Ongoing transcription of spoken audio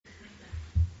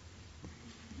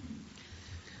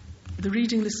The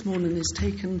reading this morning is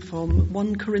taken from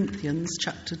 1 Corinthians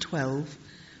chapter 12,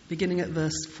 beginning at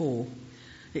verse 4.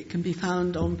 It can be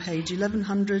found on page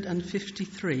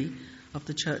 1153 of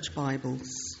the Church Bibles.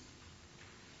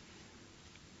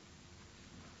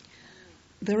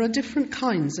 There are different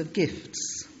kinds of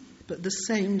gifts, but the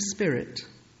same Spirit.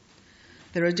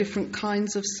 There are different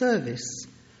kinds of service,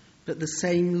 but the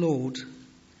same Lord.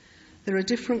 There are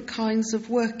different kinds of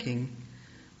working,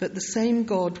 but the same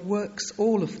God works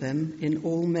all of them in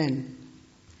all men.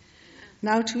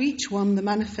 Now to each one the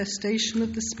manifestation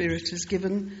of the Spirit is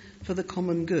given for the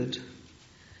common good.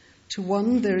 To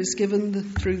one there is given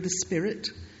through the Spirit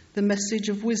the message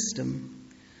of wisdom,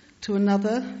 to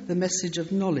another the message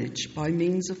of knowledge by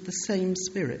means of the same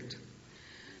Spirit,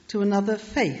 to another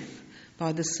faith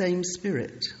by the same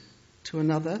Spirit, to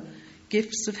another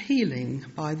gifts of healing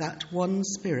by that one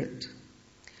Spirit,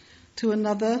 to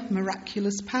another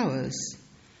miraculous powers,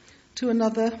 to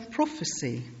another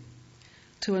prophecy,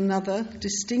 to another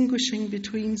distinguishing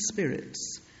between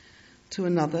spirits, to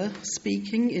another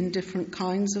speaking in different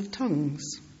kinds of tongues,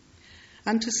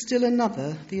 and to still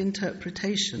another the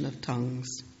interpretation of tongues.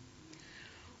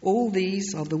 All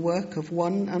these are the work of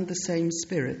one and the same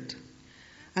Spirit,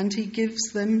 and he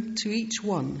gives them to each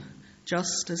one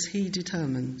just as he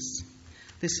determines.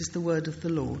 This is the word of the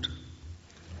Lord.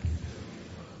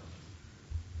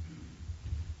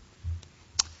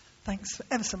 Thanks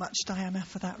ever so much, Diana,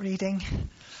 for that reading.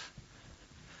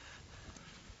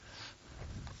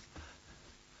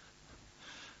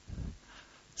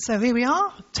 So here we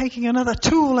are, taking another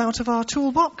tool out of our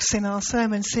toolbox in our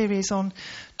sermon series on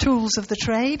tools of the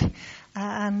trade.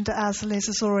 And as Liz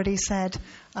has already said,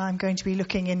 I'm going to be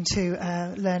looking into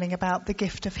learning about the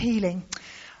gift of healing.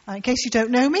 In case you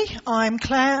don't know me, I'm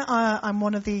Claire. I'm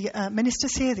one of the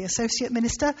ministers here, the associate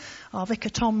minister. Our vicar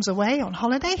Tom's away on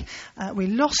holiday. We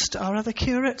lost our other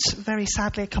curate very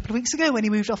sadly a couple of weeks ago when he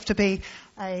moved off to be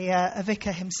a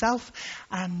vicar himself.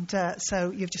 And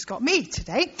so you've just got me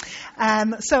today.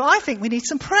 So I think we need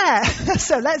some prayer.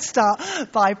 So let's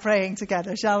start by praying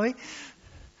together, shall we?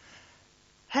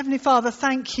 Heavenly Father,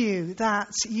 thank you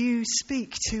that you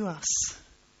speak to us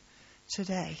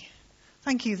today.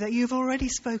 Thank you that you've already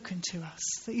spoken to us,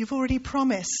 that you've already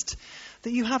promised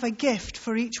that you have a gift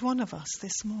for each one of us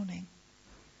this morning.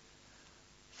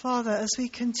 Father, as we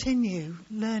continue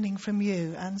learning from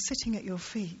you and sitting at your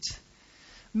feet,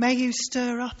 may you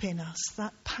stir up in us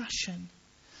that passion,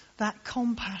 that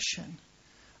compassion,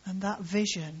 and that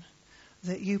vision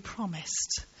that you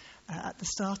promised at the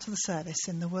start of the service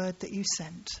in the word that you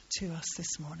sent to us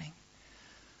this morning.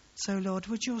 So, Lord,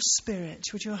 would your Spirit,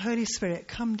 would your Holy Spirit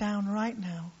come down right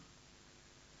now,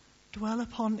 dwell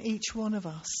upon each one of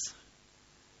us,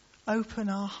 open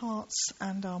our hearts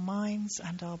and our minds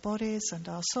and our bodies and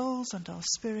our souls and our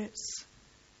spirits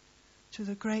to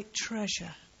the great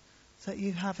treasure that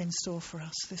you have in store for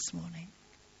us this morning.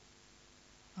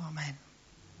 Amen.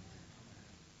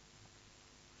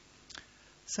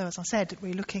 So, as I said,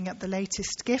 we're looking at the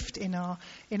latest gift in our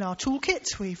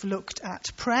toolkit. We've looked at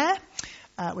prayer.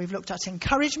 We've looked at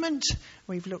encouragement,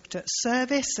 we've looked at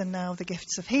service, and now the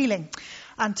gifts of healing.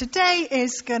 And today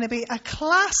is going to be a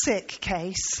classic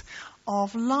case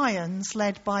of lions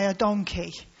led by a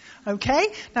donkey. Okay?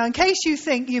 Now, in case you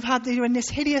think you're in this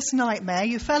hideous nightmare,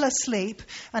 you fell asleep,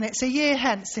 and it's a year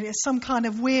hence, and it's some kind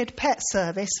of weird pet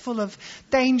service full of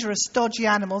dangerous, dodgy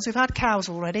animals. We've had cows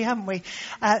already, haven't we?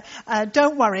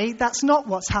 Don't worry, that's not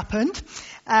what's happened.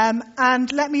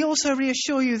 And let me also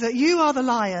reassure you that you are the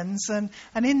lions, and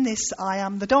in this I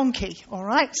am the donkey, all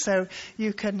right? So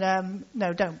you can...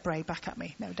 no, don't bray back at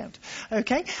me. No, don't.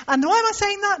 Okay? And why am I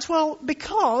saying that? Well,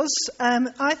 because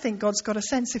I think God's got a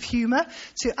sense of humour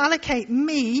to allocate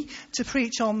me to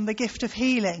preach on the gift of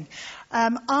healing.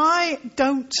 I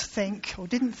don't think, or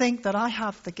didn't think, that I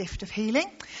have the gift of healing,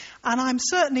 and I'm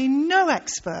certainly no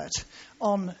expert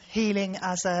on healing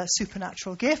as a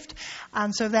supernatural gift,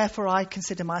 and so therefore I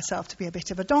consider myself to be a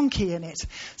bit of a donkey in it.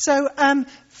 So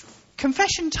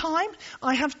confession time,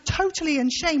 I have totally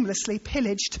and shamelessly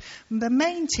pillaged the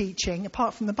main teaching,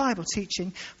 apart from the Bible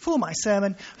teaching, for my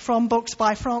sermon from books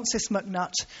by Francis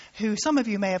MacNutt, who some of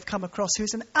you may have come across, who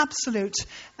is an absolute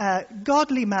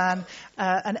godly man,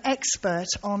 an expert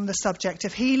on the subject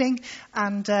of healing,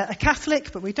 and a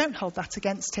Catholic, but we don't hold that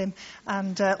against him.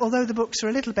 And although the books are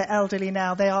a little bit elderly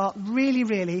now, they are really,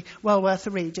 really well worth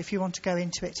a read if you want to go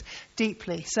into it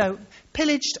deeply. So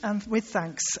pillaged and with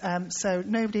thanks. So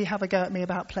nobody have a go at me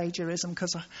about plagiarism,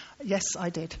 because yes, I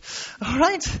did. All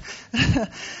right.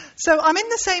 So I'm in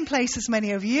the same place as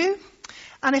many of you.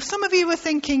 And if some of you were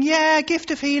thinking, yeah,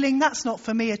 gift of healing, that's not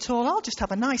for me at all, I'll just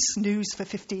have a nice snooze for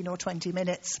 15 or 20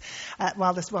 minutes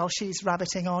while she's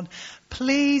rabbiting on.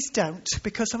 Please don't,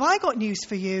 because have I got news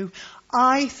for you?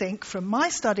 I think from my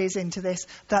studies into this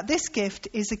that this gift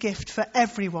is a gift for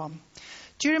everyone.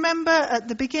 Do you remember at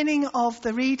the beginning of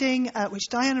the reading, which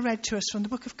Diana read to us from the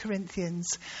book of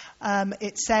Corinthians,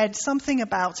 it said something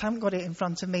about, I haven't got it in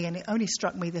front of me and it only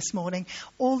struck me this morning,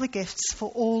 all the gifts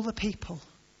for all the people.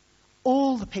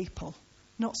 All the people,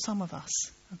 not some of us.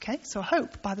 Okay, so I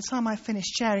hope by the time I finish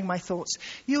sharing my thoughts,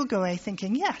 you'll go away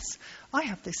thinking, yes, I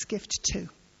have this gift too.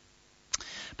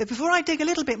 But before I dig a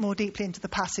little bit more deeply into the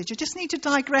passage, I just need to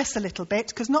digress a little bit,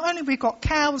 because not only have we got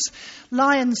cows,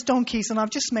 lions, donkeys, and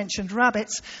I've just mentioned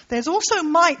rabbits, there's also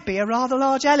might be a rather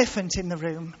large elephant in the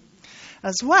room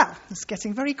as well. It's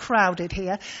getting very crowded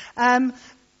here.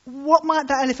 What might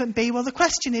that elephant be? Well, the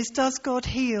question is, does God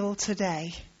heal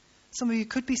today? Some of you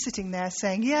could be sitting there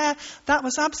saying, yeah, that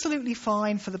was absolutely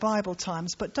fine for the Bible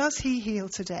times, but does he heal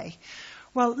today?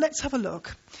 Well, let's have a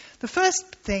look. The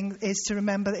first thing is to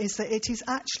remember is that it is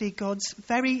actually God's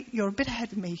you're a bit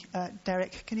ahead of me,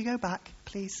 Derek. Can you go back,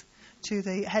 please, to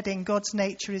the heading, God's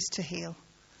nature is to heal.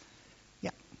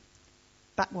 Yeah.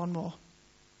 Back one more.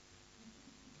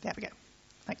 There we go.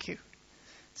 Thank you.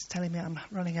 It's telling me I'm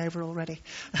running over already.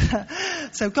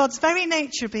 So God's very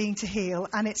nature being to heal,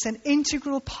 and it's an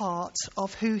integral part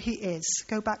of who he is.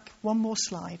 Go back one more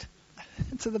slide.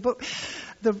 To the book,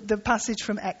 the passage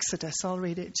from Exodus. I'll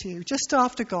read it to you. Just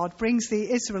after God brings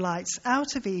the Israelites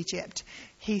out of Egypt,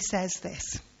 he says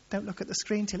this. Don't look at the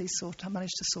screen till I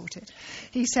managed to sort it.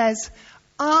 He says,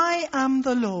 I am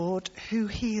the Lord who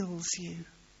heals you.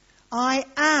 I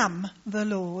am the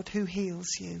Lord who heals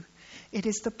you. It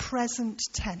is the present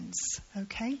tense,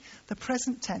 okay? The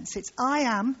present tense. It's I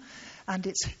am, and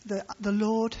it's the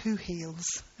Lord who heals,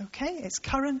 okay? It's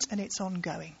current and it's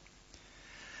ongoing.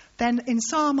 Then in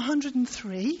Psalm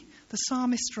 103, the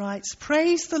psalmist writes,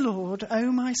 praise the Lord,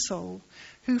 O my soul,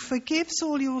 who forgives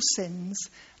all your sins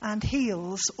and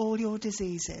heals all your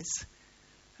diseases.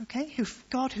 Okay?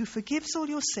 God who forgives all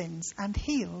your sins and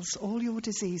heals all your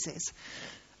diseases.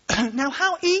 Now,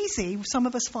 how easy some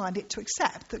of us find it to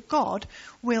accept that God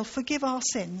will forgive our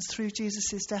sins through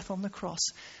Jesus' death on the cross.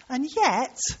 And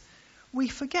yet, we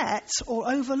forget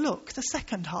or overlook the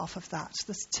second half of that.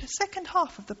 The second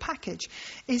half of the package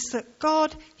is that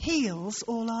God heals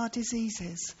all our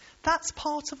diseases. That's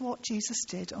part of what Jesus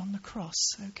did on the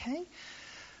cross, okay?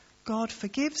 God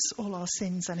forgives all our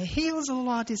sins and he heals all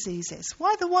our diseases.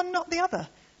 Why the one, not the other?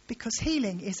 Because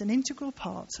healing is an integral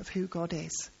part of who God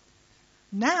is.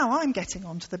 Now I'm getting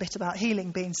on to the bit about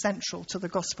healing being central to the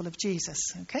gospel of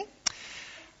Jesus, okay?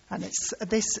 And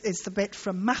this is the bit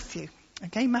from Matthew.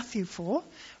 Okay, Matthew 4.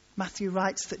 Matthew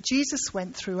writes that Jesus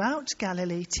went throughout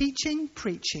Galilee teaching,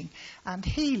 preaching, and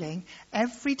healing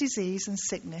every disease and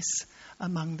sickness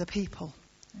among the people.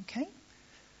 Okay?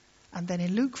 And then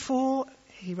in Luke 4,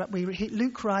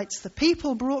 Luke writes, the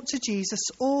people brought to Jesus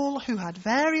all who had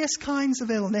various kinds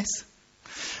of illness,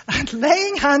 and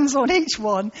laying hands on each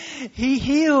one, he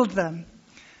healed them.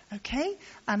 Okay?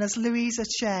 And as Louisa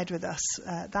shared with us,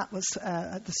 that was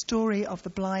the story of the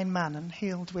blind man and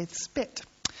healed with spit.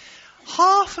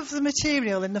 Half of the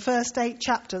material in the first 8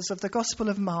 chapters of the Gospel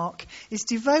of Mark is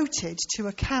devoted to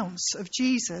accounts of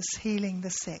Jesus healing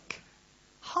the sick.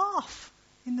 Half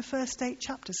in the first 8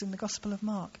 chapters in the Gospel of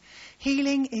Mark.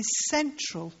 Healing is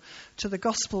central to the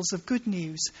Gospels of good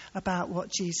news about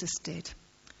what Jesus did.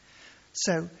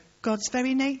 So, God's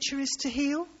very nature is to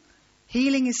heal.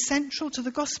 Healing is central to the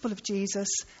gospel of Jesus.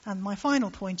 And my final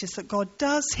point is that God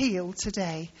does heal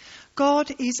today.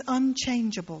 God is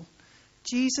unchangeable.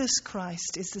 Jesus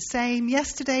Christ is the same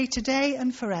yesterday, today,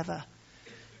 and forever.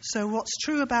 So what's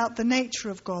true about the nature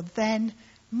of God then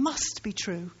must be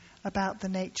true about the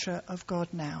nature of God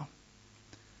now.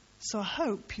 So I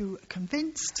hope you're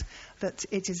convinced that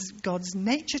it is God's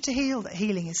nature to heal, that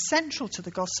healing is central to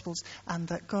the Gospels, and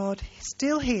that God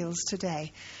still heals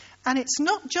today. And it's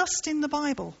not just in the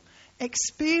Bible.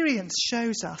 Experience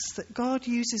shows us that God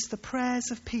uses the prayers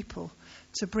of people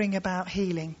to bring about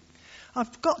healing.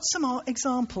 I've got some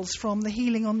examples from the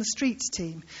Healing on the Streets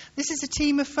team. This is a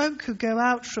team of folk who go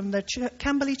out from the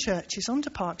Camberley churches onto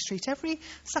Park Street every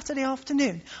Saturday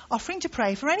afternoon, offering to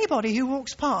pray for anybody who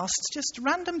walks past, just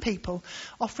random people,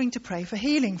 offering to pray for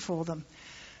healing for them.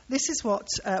 This is what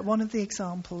one of the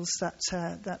examples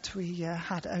that we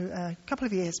had a couple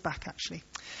of years back, actually.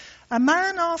 A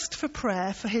man asked for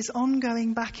prayer for his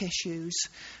ongoing back issues,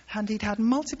 and he'd had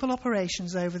multiple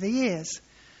operations over the years.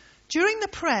 During the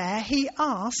prayer, he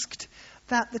asked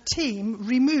that the team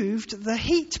removed the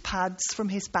heat pads from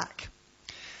his back.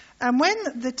 And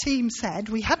when the team said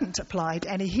we hadn't applied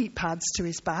any heat pads to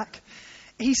his back,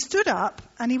 he stood up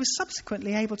and he was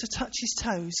subsequently able to touch his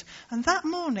toes. And that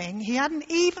morning, he hadn't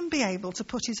even been able to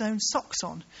put his own socks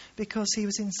on because he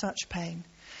was in such pain.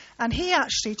 And he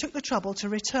actually took the trouble to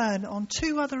return on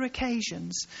 2 other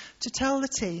occasions to tell the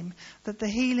team that the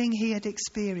healing he had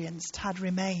experienced had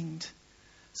remained.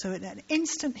 So it had an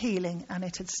instant healing and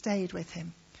it had stayed with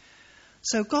him.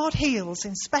 So God heals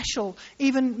in special,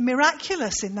 even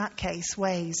miraculous in that case,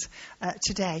 ways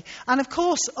today. And of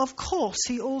course,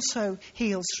 he also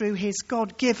heals through his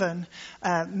God-given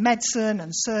medicine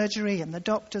and surgery and the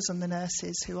doctors and the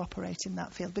nurses who operate in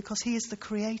that field, because he is the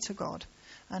creator God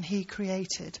and he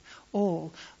created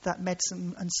all that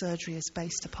medicine and surgery is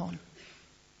based upon.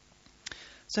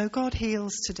 So God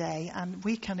heals today and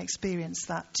we can experience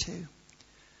that too.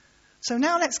 So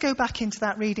now let's go back into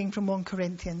that reading from 1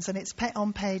 Corinthians, and it's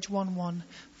on page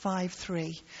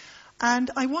 1153.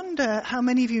 And I wonder how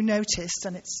many of you noticed,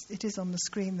 and it is on the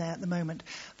screen there at the moment,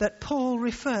 that Paul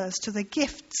refers to the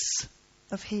gifts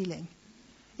of healing.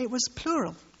 It was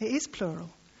plural. It is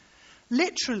plural.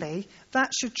 Literally,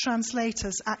 that should translate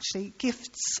as actually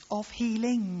gifts of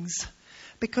healings,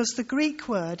 because the Greek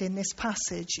word in this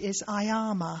passage is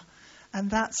iama,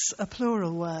 and that's a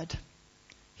plural word.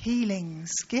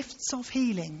 Healings, gifts of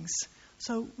healings.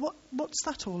 So what's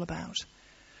that all about?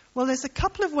 Well, there's a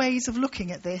couple of ways of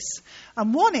looking at this.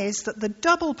 And one is that the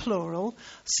double plural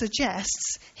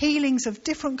suggests healings of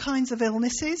different kinds of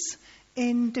illnesses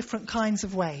in different kinds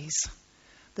of ways.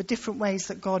 The different ways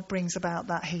that God brings about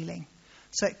that healing.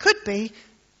 So it could be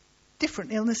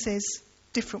different illnesses,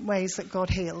 different ways that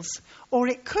God heals. Or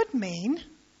it could mean,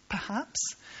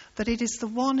 perhaps, that it is the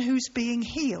one who's being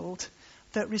healed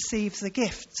that receives the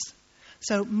gifts.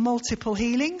 So multiple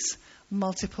healings,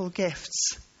 multiple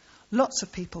gifts. Lots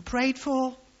of people prayed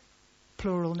for,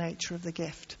 plural nature of the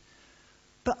gift.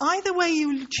 But either way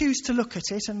you choose to look at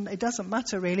it, and it doesn't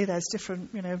matter really, there's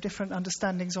different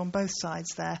understandings on both sides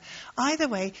there. Either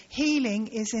way, healing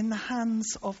is in the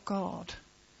hands of God.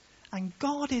 And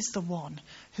God is the one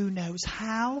who knows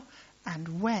how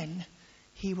and when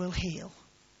he will heal.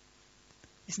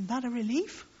 Isn't that a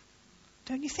relief?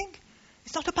 Don't you think?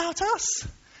 It's not about us.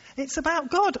 It's about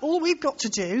God. All we've got to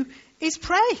do is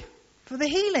pray for the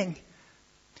healing.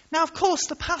 Now, of course,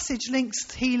 the passage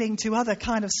links healing to other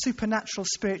kind of supernatural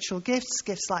spiritual gifts,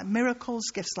 gifts like miracles,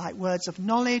 gifts like words of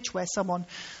knowledge, where someone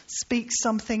speaks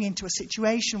something into a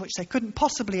situation which they couldn't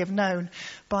possibly have known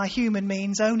by human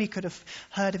means, only could have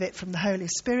heard of it from the Holy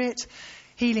Spirit.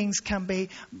 Healings can be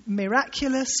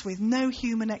miraculous with no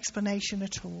human explanation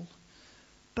at all.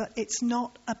 But it's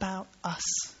not about us.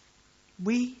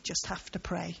 We just have to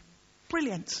pray.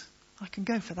 Brilliant. I can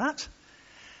go for that.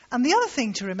 And the other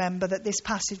thing to remember that this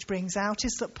passage brings out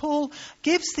is that Paul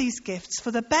gives these gifts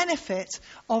for the benefit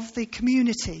of the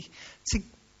community,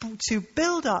 to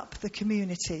build up the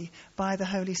community by the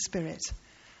Holy Spirit.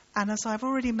 And as I've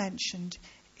already mentioned,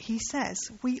 he says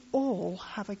we all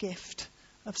have a gift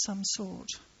of some sort.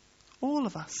 All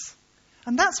of us.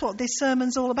 And that's what this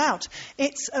sermon's all about.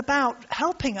 It's about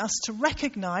helping us to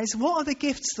recognise what are the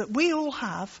gifts that we all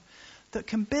have that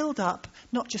can build up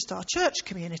not just our church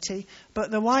community,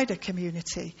 but the wider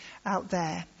community out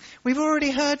there. We've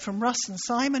already heard from Russ and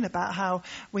Simon about how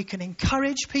we can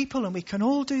encourage people, and we can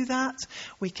all do that.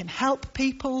 We can help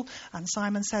people, and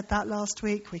Simon said that last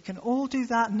week. We can all do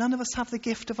that. None of us have the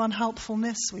gift of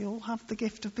unhelpfulness. We all have the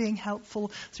gift of being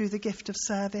helpful through the gift of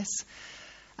service.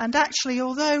 And actually,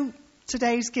 although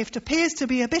today's gift appears to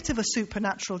be a bit of a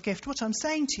supernatural gift, what I'm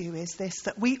saying to you is this,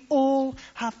 that we all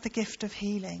have the gift of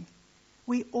healing.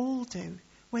 We all do,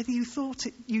 whether you thought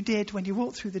you did when you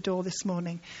walked through the door this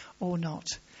morning or not.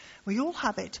 We all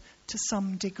have it to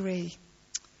some degree.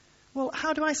 Well,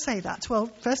 how do I say that? Well,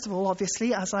 first of all,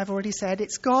 obviously, as I've already said,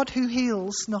 it's God who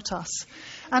heals, not us.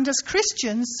 And as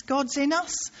Christians, God's in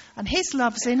us and his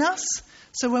love's in us.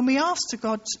 So when we ask to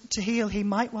God to heal, he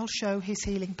might well show his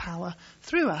healing power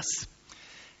through us.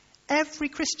 Every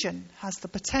Christian has the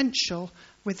potential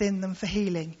within them for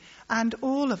healing, and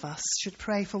all of us should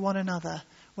pray for one another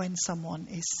when someone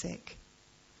is sick.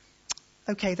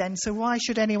 Okay then, so why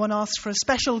should anyone ask for a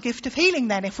special gift of healing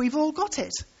then if we've all got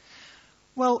it?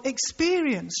 Well,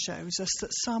 experience shows us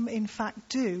that some in fact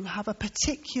do have a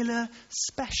particular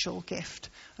special gift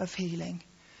of healing.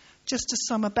 Just as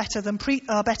some are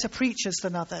better preachers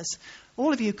than others.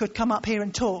 All of you could come up here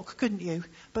and talk, couldn't you?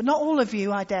 But not all of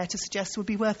you, I dare to suggest, would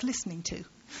be worth listening to.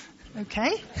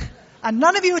 Okay? And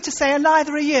none of you are to say, and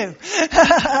neither are you.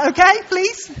 Okay,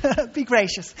 please? Be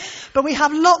gracious. But we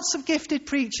have lots of gifted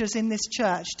preachers in this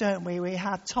church, don't we? We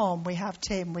have Tom, we have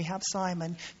Tim, we have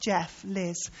Simon, Jeff,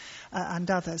 Liz, and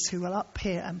others who will up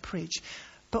here and preach.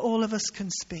 But all of us can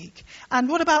speak. And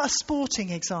what about a sporting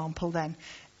example then?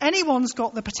 Anyone's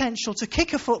got the potential to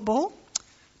kick a football,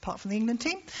 apart from the England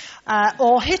team,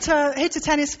 or hit a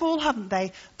tennis ball, haven't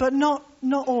they? But not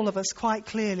all of us quite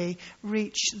clearly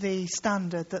reach the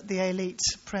standard that the elite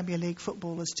Premier League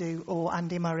footballers do, or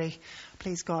Andy Murray,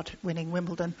 please God, winning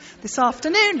Wimbledon this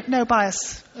afternoon. No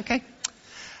bias, okay?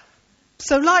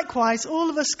 So likewise,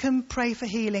 all of us can pray for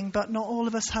healing, but not all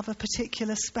of us have a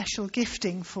particular special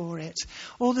gifting for it,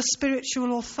 or the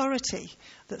spiritual authority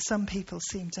that some people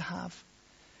seem to have.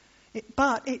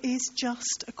 But it is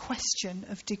just a question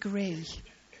of degree.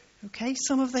 Okay,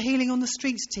 some of the Healing on the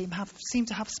Streets team seem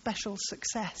to have special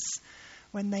success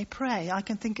when they pray. I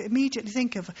can immediately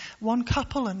think of one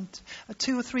couple and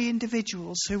 2 or 3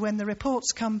 individuals who, when the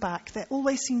reports come back, there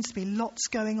always seems to be lots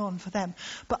going on for them.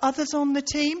 But others on the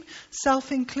team,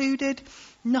 self included,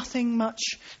 nothing much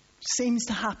seems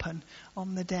to happen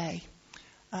on the day.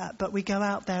 But we go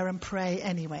out there and pray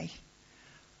anyway.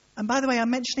 And by the way, I'm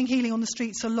mentioning Healing on the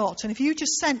Streets a lot. And if you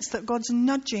just sense that God's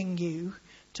nudging you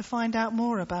to find out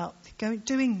more about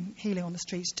doing Healing on the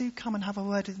Streets, do come and have a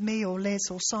word with me or Liz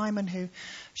or Simon, who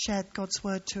shared God's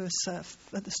word to us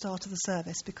at the start of the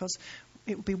service, because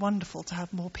it would be wonderful to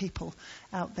have more people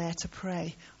out there to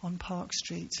pray on Park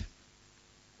Street.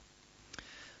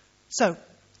 So,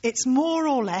 it's more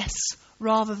or less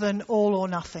rather than all or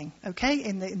nothing, okay,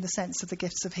 in the sense of the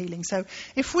gifts of healing. So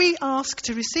if we ask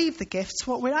to receive the gifts,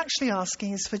 what we're actually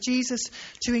asking is for Jesus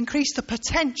to increase the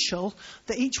potential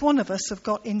that each one of us have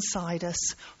got inside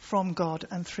us from God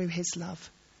and through his love.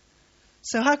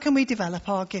 So how can we develop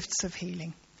our gifts of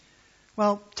healing?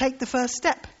 Well, take the first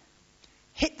step.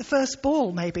 Hit the first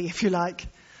ball, maybe, if you like.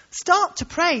 Start to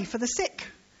pray for the sick,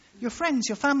 your friends,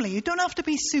 your family. You don't have to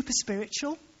be super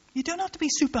spiritual. You don't have to be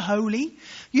super holy.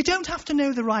 You don't have to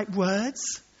know the right words.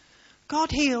 God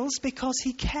heals because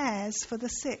he cares for the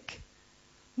sick.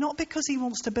 Not because he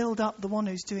wants to build up the one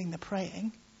who's doing the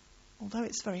praying. Although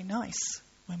it's very nice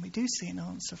when we do see an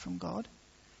answer from God.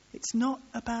 It's not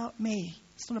about me.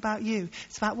 It's not about you.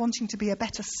 It's about wanting to be a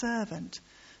better servant,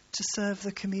 to serve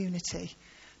the community,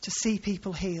 to see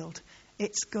people healed.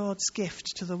 It's God's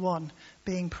gift to the one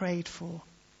being prayed for.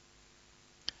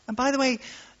 And by the way,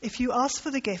 if you ask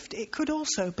for the gift, it could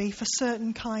also be for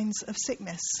certain kinds of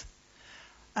sickness.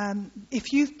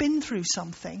 If you've been through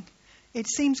something, it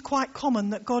seems quite common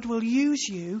that God will use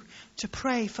you to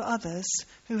pray for others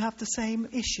who have the same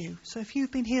issue. So if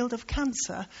you've been healed of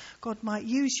cancer, God might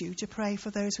use you to pray for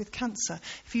those with cancer.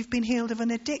 If you've been healed of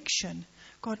an addiction,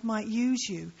 God might use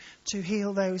you to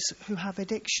heal those who have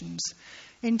addictions.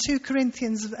 In 2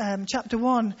 Corinthians chapter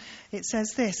 1, it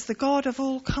says this: "The God of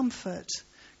all comfort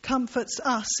comforts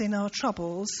us in our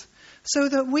troubles, so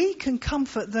that we can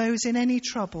comfort those in any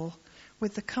trouble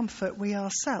with the comfort we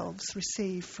ourselves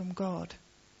receive from God."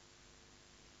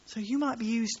 So you might be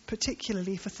used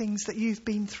particularly for things that you've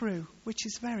been through, which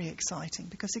is very exciting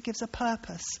because it gives a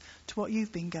purpose to what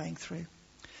you've been going through.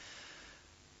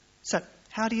 So,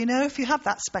 how do you know if you have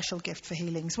that special gift for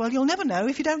healings? Well, you'll never know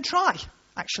if you don't try,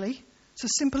 actually. It's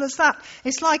as simple as that.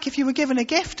 It's like if you were given a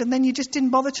gift and then you just didn't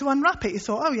bother to unwrap it. You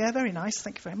thought, oh yeah, very nice,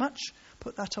 thank you very much.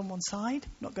 Put that on one side.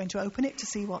 Not going to open it to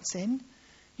see what's in.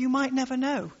 You might never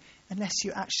know unless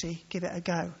you actually give it a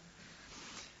go.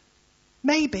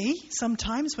 Maybe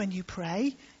sometimes when you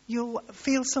pray, you'll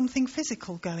feel something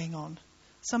physical going on.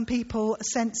 Some people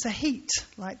sense a heat,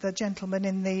 like the gentleman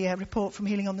in the report from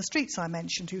Healing on the Streets I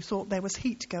mentioned, who thought there was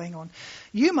heat going on.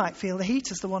 You might feel the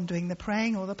heat as the one doing the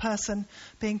praying, or the person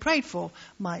being prayed for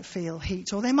might feel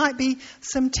heat. Or there might be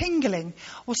some tingling,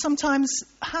 or sometimes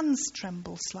hands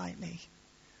tremble slightly.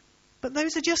 But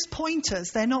those are just pointers.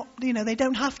 They're not, they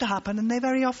don't have to happen, and they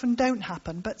very often don't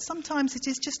happen. But sometimes it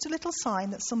is just a little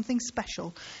sign that something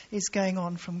special is going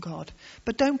on from God.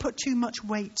 But don't put too much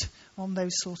weight on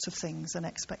those sorts of things and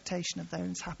expectation of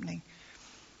those happening.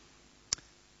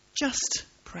 Just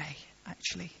pray,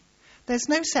 actually. There's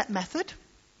no set method.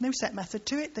 No set method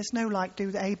to it. There's no do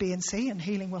the A, B and C and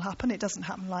healing will happen. It doesn't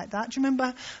happen like that. Do you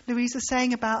remember Louisa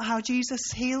saying about how Jesus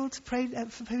healed, prayed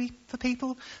for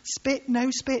people? Spit, no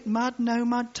spit, mud, no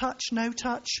mud, touch, no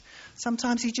touch.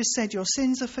 Sometimes he just said your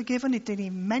sins are forgiven. It didn't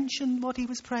even mention what he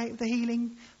was praying, the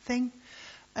healing thing.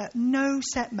 No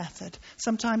set method.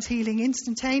 Sometimes healing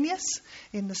instantaneous.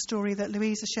 In the story that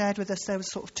Louisa shared with us, there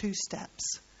was sort of 2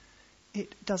 steps.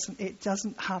 It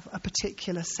doesn't have a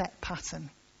particular set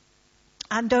pattern.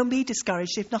 And don't be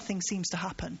discouraged if nothing seems to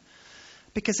happen.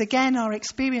 Because again, our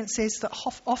experience is that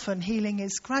often healing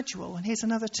is gradual. And here's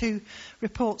another 2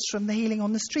 reports from the Healing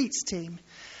on the Streets team.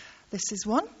 This is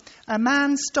one. A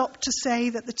man stopped to say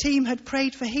that the team had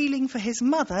prayed for healing for his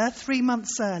mother 3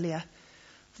 months earlier.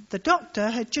 The doctor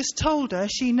had just told her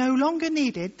she no longer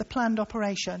needed the planned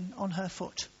operation on her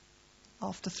foot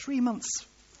after 3 months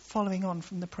following on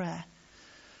from the prayer.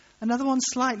 Another one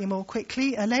slightly more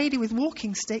quickly. A lady with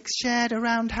walking sticks shared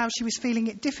around how she was feeling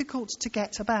it difficult to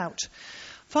get about.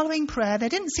 Following prayer, there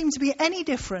didn't seem to be any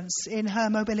difference in her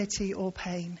mobility or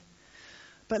pain.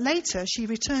 But later, she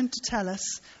returned to tell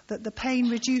us that the pain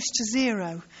reduced to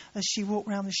 0 as she walked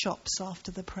around the shops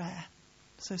after the prayer.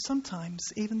 So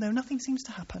sometimes, even though nothing seems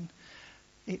to happen,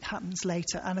 it happens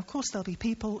later. And of course, there'll be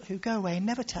people who go away and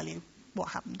never tell you what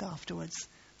happened afterwards.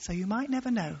 So you might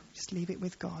never know. Just leave it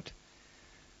with God.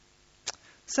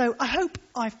 So I hope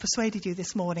I've persuaded you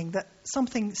this morning that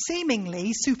something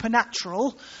seemingly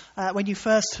supernatural, when you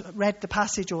first read the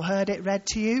passage or heard it read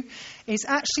to you, is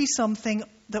actually something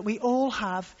that we all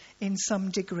have in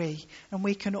some degree, and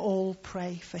we can all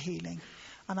pray for healing.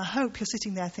 And I hope you're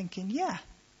sitting there thinking, yeah,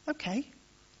 okay,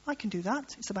 I can do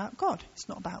that. It's about God. It's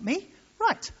not about me.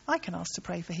 Right, I can ask to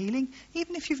pray for healing,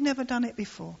 even if you've never done it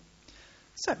before.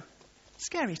 So,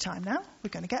 scary time now. We're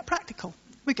going to get practical.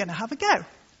 We're going to have a go.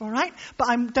 All right?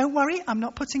 But don't worry, I'm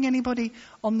not putting anybody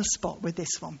on the spot with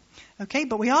this one. Okay?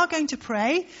 But we are going to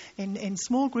pray in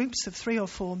small groups of 3 or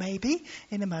 4 maybe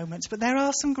in a moment. But there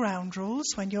are some ground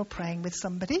rules when you're praying with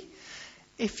somebody.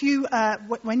 If you,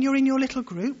 when you're in your little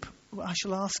group, I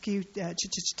shall ask you to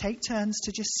take turns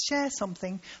to just share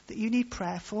something that you need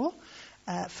prayer for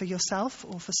yourself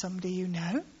or for somebody you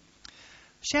know.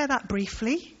 Share that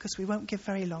briefly, because we won't give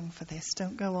very long for this.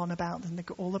 Don't go on about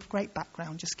all the great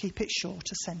background. Just keep it short,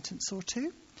 a sentence or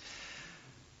 2.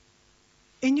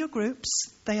 In your groups,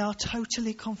 they are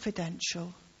totally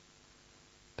confidential.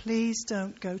 Please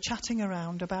don't go chatting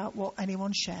around about what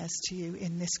anyone shares to you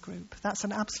in this group. That's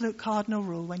an absolute cardinal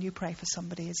rule when you pray for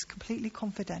somebody. It's completely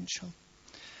confidential.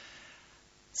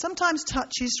 Sometimes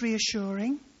touch is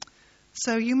reassuring.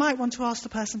 So you might want to ask the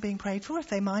person being prayed for if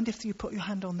they mind if you put your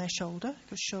hand on their shoulder,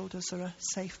 because shoulders are a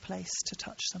safe place to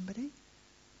touch somebody.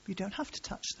 You don't have to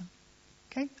touch them.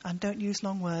 Okay? And don't use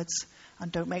long words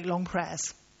and don't make long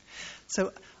prayers.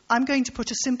 So I'm going to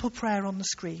put a simple prayer on the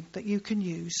screen that you can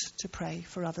use to pray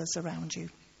for others around you.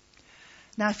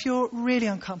 Now, if you're really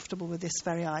uncomfortable with this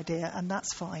very idea, and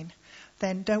that's fine,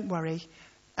 then don't worry.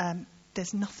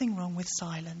 There's nothing wrong with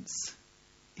silence.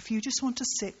 If you just want to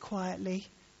sit quietly,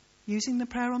 using the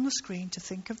prayer on the screen to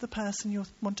think of the person you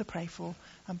want to pray for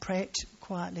and pray it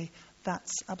quietly,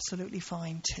 that's absolutely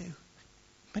fine too.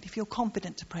 But if you're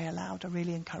confident to pray aloud, I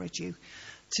really encourage you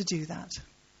to do that.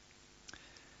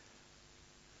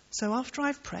 So after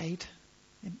I've prayed,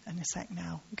 in a sec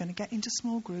now, we're going to get into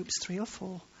small groups, 3 or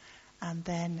 4, and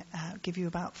then give you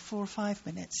about 4 or 5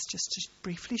 minutes just to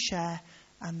briefly share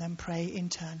and then pray in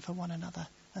turn for one another.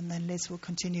 And then Liz will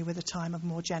continue with a time of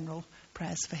more general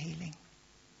prayers for healing.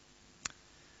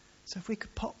 So if we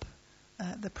could pop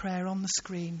the prayer on the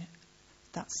screen,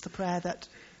 that's the prayer that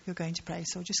you're going to pray.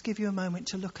 So I'll just give you a moment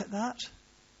to look at that.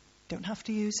 Don't have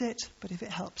to use it, but if it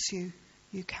helps you,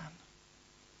 you can.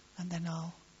 And then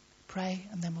I'll pray,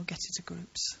 and then we'll get into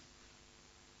groups.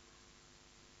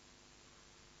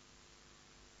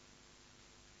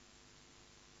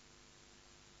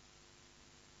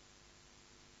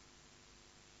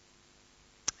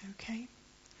 Okay.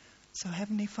 So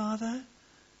Heavenly Father,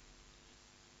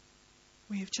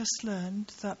 we have just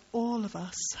learned that all of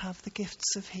us have the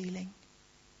gifts of healing.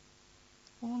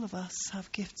 All of us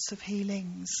have gifts of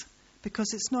healings,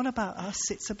 because it's not about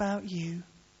us, it's about you.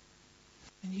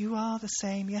 And you are the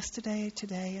same yesterday,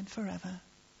 today, and forever.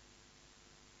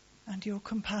 And your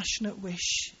compassionate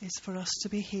wish is for us to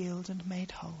be healed and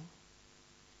made whole.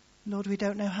 Lord, we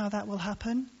don't know how that will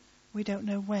happen. We don't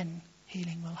know when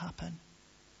healing will happen.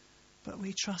 But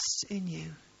we trust in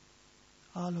you,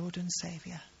 our Lord and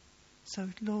Saviour. So,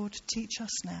 Lord, teach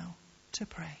us now to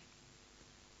pray.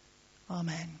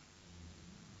 Amen.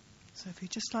 So if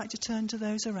you'd just like to turn to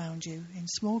those around you in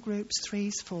small groups,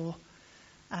 3s, 4,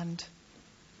 and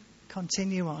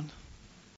continue on.